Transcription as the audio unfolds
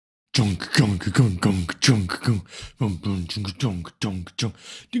Junk, junk, junk, junk, junk, junk, boom, boom, junk, junk, junk, junk,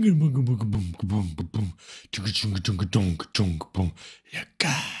 digga, boom, boom, boom, boom, boom, boom, boom, junk, junk, junk, junk, junk, boom,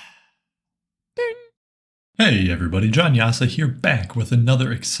 yaka. Hey everybody, John Yasa here, back with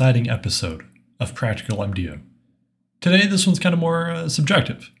another exciting episode of Practical MDO. Today this one's kind of more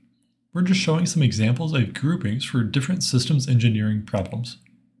subjective. We're just showing some examples of groupings for different systems engineering problems.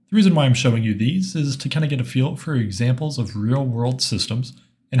 The reason why I'm showing you these is to kind of get a feel for examples of real-world systems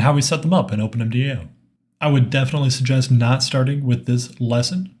and how we set them up in OpenMDAO. I would definitely suggest not starting with this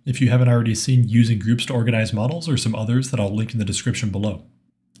lesson if you haven't already seen using groups to organize models or some others that I'll link in the description below.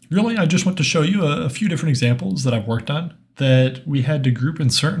 Really, I just want to show you a few different examples that I've worked on that we had to group in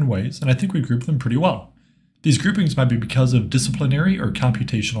certain ways, and I think we grouped them pretty well. These groupings might be because of disciplinary or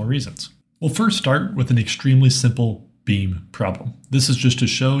computational reasons. We'll first start with an extremely simple beam problem. This is just to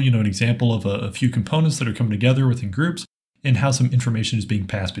show, an example of a few components that are coming together within groups and how some information is being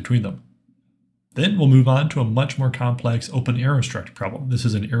passed between them. Then we'll move on to a much more complex open aerostructure problem. This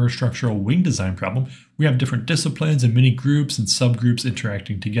is an aerostructural wing design problem. We have different disciplines and many groups and subgroups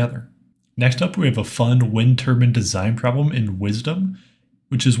interacting together. Next up, we have a fun wind turbine design problem in Wisdom,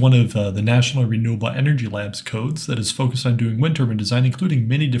 which is one of the National Renewable Energy Lab's codes that is focused on doing wind turbine design, including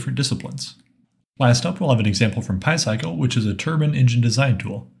many different disciplines. Last up, we'll have an example from PyCycle, which is a turbine engine design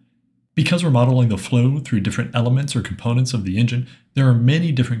tool. Because we're modeling the flow through different elements or components of the engine, there are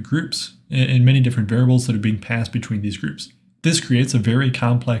many different groups and many different variables that are being passed between these groups. This creates a very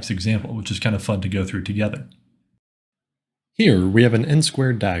complex example, which is kind of fun to go through together. Here we have an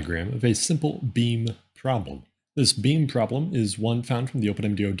n-squared diagram of a simple beam problem. This beam problem is one found from the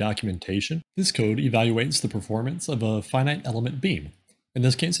OpenMDAO documentation. This code evaluates the performance of a finite element beam. In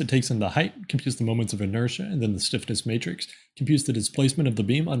this case, it takes in the height, computes the moments of inertia, and then the stiffness matrix, computes the displacement of the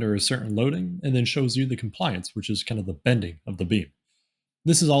beam under a certain loading, and then shows you the compliance, which is kind of the bending of the beam.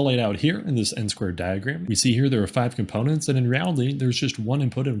 This is all laid out here in this n-squared diagram. We see here there are 5 components, and in reality, there's just one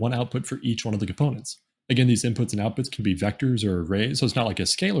input and one output for each one of the components. Again, these inputs and outputs can be vectors or arrays, so it's not like a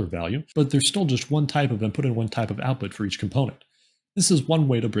scalar value, but there's still just one type of input and one type of output for each component. This is one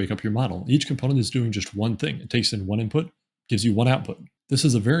way to break up your model. Each component is doing just one thing. It takes in one input, gives you one output. This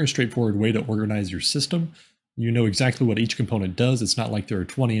is a very straightforward way to organize your system. You know exactly what each component does. It's not like there are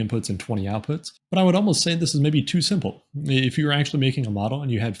 20 inputs and 20 outputs. But I would almost say this is maybe too simple. If you were actually making a model and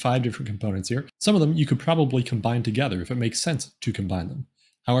you had 5 different components here, some of them you could probably combine together if it makes sense to combine them.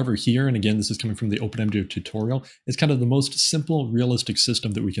 However, here, and again, this is coming from the OpenMDAO tutorial, it's kind of the most simple, realistic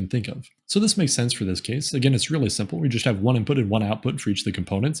system that we can think of. So this makes sense for this case. Again, it's really simple. We just have one input and one output for each of the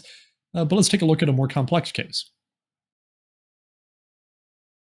components. But let's take a look at a more complex case.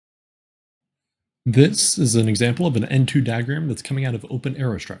 This is an example of an N2 diagram that's coming out of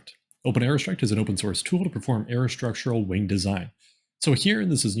OpenAerostruct. OpenAerostruct is an open source tool to perform aerostructural wing design. So here,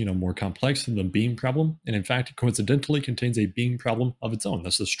 this is more complex than the beam problem, and in fact, it coincidentally contains a beam problem of its own.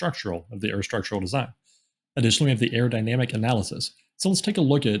 That's the structural of the aerostructural design. Additionally, we have the aerodynamic analysis. So let's take a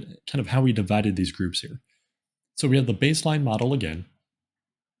look at kind of how we divided these groups here. So we have the baseline model again.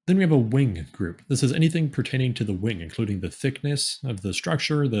 Then we have a wing group. This is anything pertaining to the wing, including the thickness of the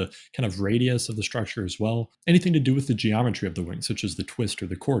structure, the kind of radius of the structure as well, anything to do with the geometry of the wing, such as the twist or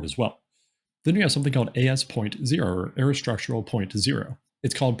the chord as well. Then we have something called AS point 0, or aerostructural point 0.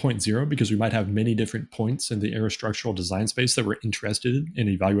 It's called point 0 because we might have many different points in the aerostructural design space that we're interested in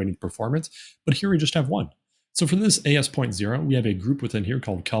evaluating performance, but here we just have one. So for this AS point 0, we have a group within here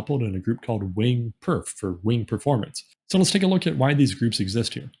called coupled and a group called wing perf for wing performance. So let's take a look at why these groups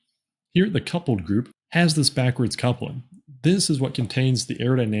exist here. Here, the coupled group has this backwards coupling. This is what contains the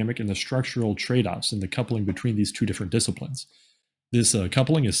aerodynamic and the structural trade-offs in the coupling between these two different disciplines. This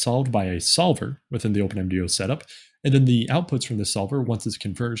coupling is solved by a solver within the OpenMDAO setup, and then the outputs from this solver, once it's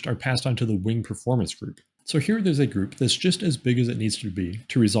converged, are passed on to the wing performance group. So here there's a group that's just as big as it needs to be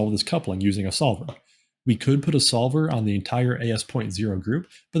to resolve this coupling using a solver. We could put a solver on the entire AS.0 group,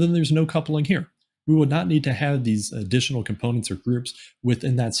 but then there's no coupling here. We would not need to have these additional components or groups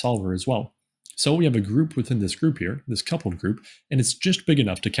within that solver as well. So we have a group within this group here, this coupled group, and it's just big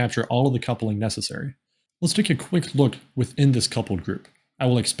enough to capture all of the coupling necessary. Let's take a quick look within this coupled group. I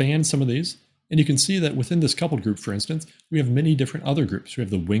will expand some of these, and you can see that within this coupled group, for instance, we have many different other groups. We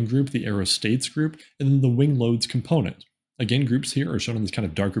have the wing group, the aerostates group, and then the wing loads component. Again, groups here are shown in this kind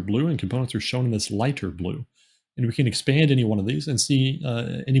of darker blue, and components are shown in this lighter blue. And we can expand any one of these and see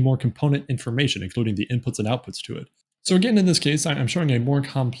any more component information, including the inputs and outputs to it. So again, in this case, I'm showing a more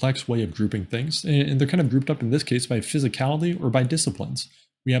complex way of grouping things, and they're kind of grouped up in this case by physicality or by disciplines.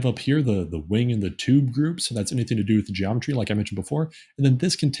 We have up here the wing and the tube group, so that's anything to do with the geometry, like I mentioned before. And then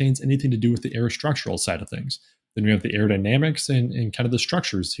this contains anything to do with the aerostructural side of things. Then we have the aerodynamics and kind of the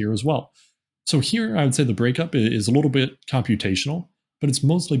structures here as well. So here, I would say the breakup is a little bit computational, but it's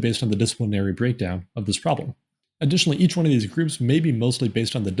mostly based on the disciplinary breakdown of this problem. Additionally, each one of these groups may be mostly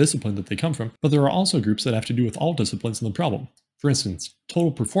based on the discipline that they come from, but there are also groups that have to do with all disciplines in the problem. For instance,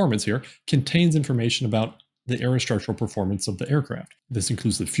 total performance here contains information about the aerostructural performance of the aircraft. This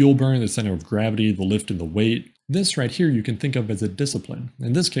includes the fuel burn, the center of gravity, the lift, and the weight. This right here you can think of as a discipline.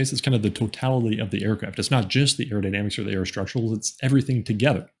 In this case, it's kind of the totality of the aircraft. It's not just the aerodynamics or the aerostructurals, it's everything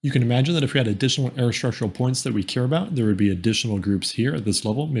together. You can imagine that if we had additional aerostructural points that we care about, there would be additional groups here at this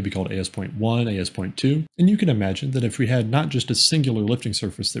level, maybe called AS.1, AS.2. And you can imagine that if we had not just a singular lifting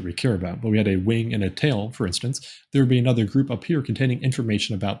surface that we care about, but we had a wing and a tail, for instance, there would be another group up here containing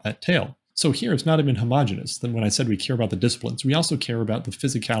information about that tail. So here it's not even homogeneous. Then when I said we care about the disciplines, we also care about the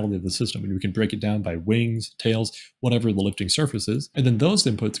physicality of the system, and we can break it down by wings, tails, whatever the lifting surface is, and then those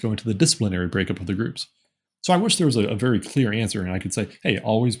inputs go into the disciplinary breakup of the groups. So I wish there was a very clear answer, and I could say, hey,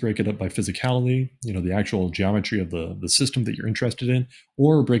 always break it up by physicality, the actual geometry of the system that you're interested in,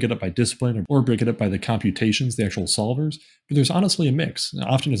 or break it up by discipline, or break it up by the computations, the actual solvers. But there's honestly a mix.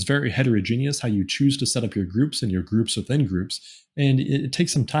 Often it's very heterogeneous how you choose to set up your groups and your groups within groups, and it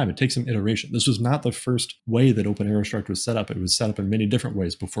takes some time, it takes some iteration. This was not the first way that Open Aerostruct was set up. It was set up in many different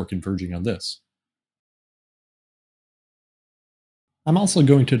ways before converging on this. I'm also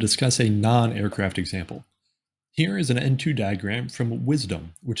going to discuss a non-aircraft example. Here is an N2 diagram from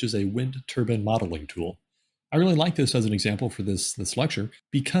Wisdom, which is a wind turbine modeling tool. I really like this as an example for this lecture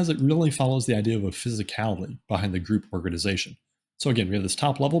because it really follows the idea of a physicality behind the group organization. So again, we have this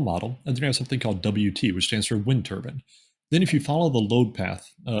top level model, and then we have something called WT, which stands for wind turbine. Then if you follow the load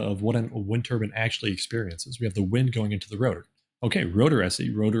path of what a wind turbine actually experiences, we have the wind going into the rotor. Okay, rotor SE,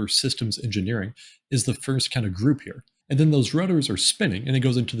 rotor systems engineering, is the first kind of group here. And then those rotors are spinning, and it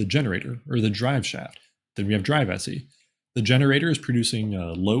goes into the generator, or the drive shaft. Then we have drive SE. The generator is producing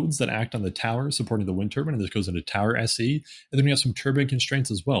loads that act on the tower supporting the wind turbine, and this goes into tower SE. And then we have some turbine constraints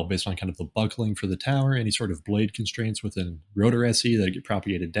as well, based on kind of the buckling for the tower, any sort of blade constraints within rotor SE that get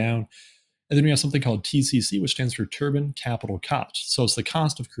propagated down. And then we have something called TCC, which stands for turbine capital cost. So it's the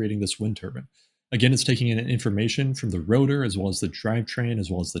cost of creating this wind turbine. Again, it's taking in information from the rotor as well as the drivetrain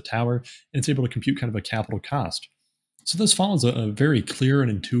as well as the tower, and it's able to compute kind of a capital cost. So this follows a very clear and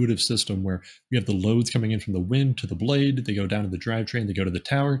intuitive system where we have the loads coming in from the wind to the blade, they go down to the drivetrain, they go to the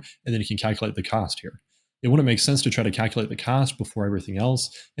tower, and then you can calculate the cost here. It wouldn't make sense to try to calculate the cost before everything else,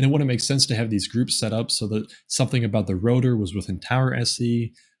 and it wouldn't make sense to have these groups set up so that something about the rotor was within tower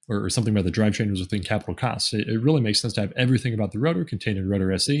SE, or something about the drivetrain was within capital costs. It really makes sense to have everything about the rotor contained in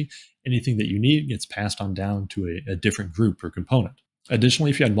rotor SE. Anything that you need gets passed on down to a different group or component. Additionally,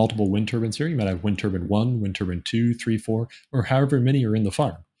 if you had multiple wind turbines here, you might have wind turbine 1, wind turbine 2, 3, 4, or however many are in the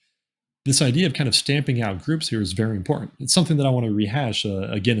farm. This idea of kind of stamping out groups here is very important. It's something that I want to rehash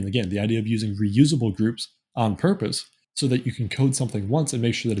again and again, the idea of using reusable groups on purpose so that you can code something once and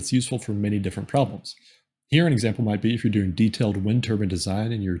make sure that it's useful for many different problems. Here, an example might be if you're doing detailed wind turbine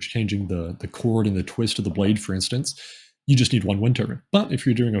design and you're changing the chord and the twist of the blade, for instance, you just need one wind turbine. But if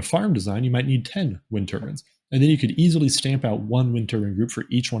you're doing a farm design, you might need 10 wind turbines. And then you could easily stamp out one wind turbine group for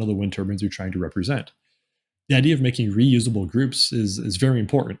each one of the wind turbines you're trying to represent. The idea of making reusable groups is very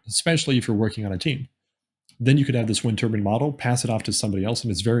important, especially if you're working on a team. Then you could have this wind turbine model, pass it off to somebody else,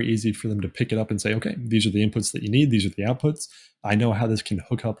 and it's very easy for them to pick it up and say, okay, these are the inputs that you need, these are the outputs. I know how this can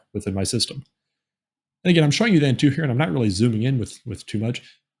hook up within my system. And again, I'm showing you the N2 here, and I'm not really zooming in with too much,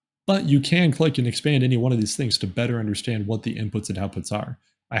 but you can click and expand any one of these things to better understand what the inputs and outputs are.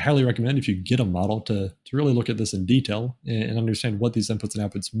 I highly recommend if you get a model to really look at this in detail and understand what these inputs and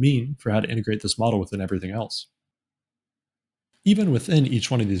outputs mean for how to integrate this model within everything else. Even within each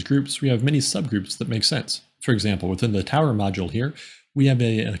one of these groups, we have many subgroups that make sense. For example, within the tower module here, we have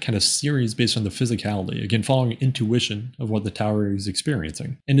a kind of series based on the physicality, again, following intuition of what the tower is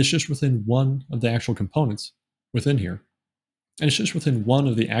experiencing. And it's just within one of the actual components within here. And it's just within one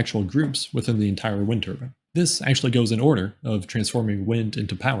of the actual groups within the entire wind turbine. This actually goes in order of transforming wind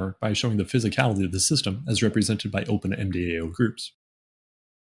into power by showing the physicality of the system as represented by open MDAO groups.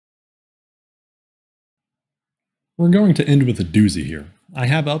 We're going to end with a doozy here. I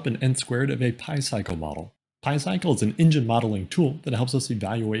have up an n² of a PyCycle model. PyCycle is an engine modeling tool that helps us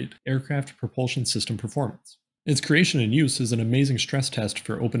evaluate aircraft propulsion system performance. Its creation and use is an amazing stress test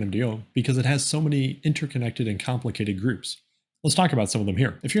for OpenMDAO because it has so many interconnected and complicated groups. Let's talk about some of them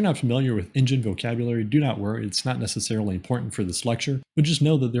here. If you're not familiar with engine vocabulary, do not worry, it's not necessarily important for this lecture, but just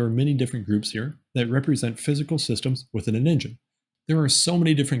know that there are many different groups here that represent physical systems within an engine. There are so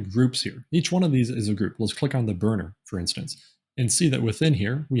many different groups here. Each one of these is a group. Let's click on the burner, for instance. and see that within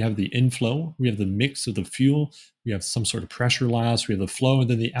here, we have the inflow, we have the mix of the fuel, we have some sort of pressure loss, we have the flow, and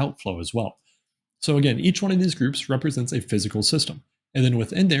then the outflow as well. So again, each one of these groups represents a physical system. And then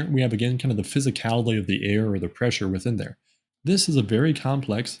within there, we have again kind of the physicality of the air or the pressure within there. This is a very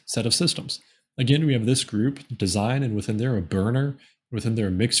complex set of systems. Again, we have this group design, and within there a burner, within there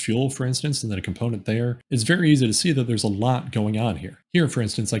a mixed fuel, for instance, and then a component there. It's very easy to see that there's a lot going on here. Here, for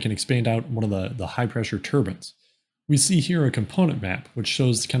instance, I can expand out one of the high pressure turbines. We see here a component map, which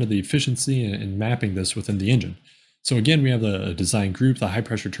shows kind of the efficiency in mapping this within the engine. So again, we have the design group, the high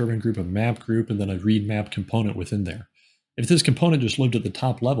pressure turbine group, a map group, and then a read map component within there. If this component just lived at the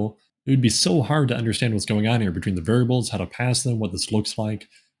top level, it would be so hard to understand what's going on here between the variables, how to pass them, what this looks like.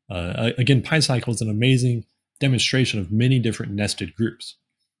 Again, PyCycle is an amazing demonstration of many different nested groups.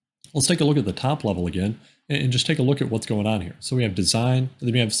 Let's take a look at the top level again and just take a look at what's going on here. So we have design, and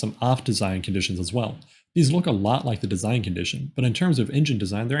then we have some off design conditions as well. These look a lot like the design condition, but in terms of engine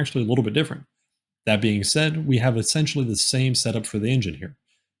design, they're actually a little bit different. That being said, we have essentially the same setup for the engine here.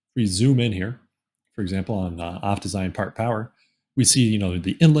 If we zoom in here, for example, on off design part power, we see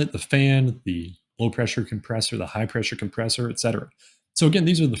the inlet, the fan, the low pressure compressor, the high pressure compressor, etc. So again,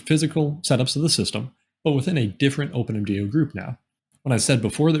 these are the physical setups of the system, but within a different OpenMDAO group now. When I said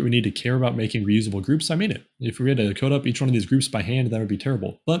before that we need to care about making reusable groups, I mean it. If we had to code up each one of these groups by hand, that would be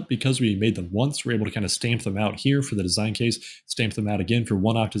terrible. But because we made them once, we're able to kind of stamp them out here for the design case, stamp them out again for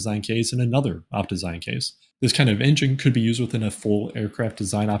one off design case and another off design case. This kind of engine could be used within a full aircraft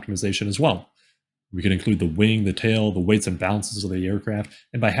design optimization as well. We could include the wing, the tail, the weights and balances of the aircraft,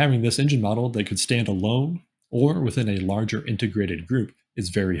 and by having this engine model that could stand alone or within a larger integrated group is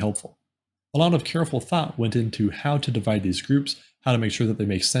very helpful. A lot of careful thought went into how to divide these groups, how to make sure that they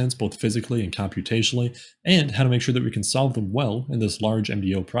make sense both physically and computationally, and how to make sure that we can solve them well in this large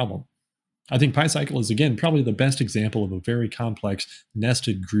MDO problem. I think PyCycle is again probably the best example of a very complex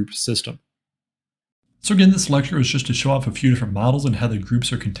nested group system. So again, this lecture was just to show off a few different models and how the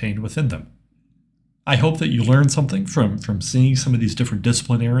groups are contained within them. I hope that you learned something from seeing some of these different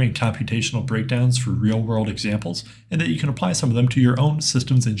disciplinary and computational breakdowns for real-world examples, and that you can apply some of them to your own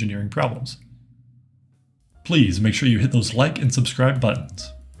systems engineering problems. Please make sure you hit those like and subscribe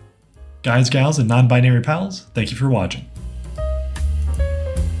buttons. Guys, gals, and non-binary pals, thank you for watching.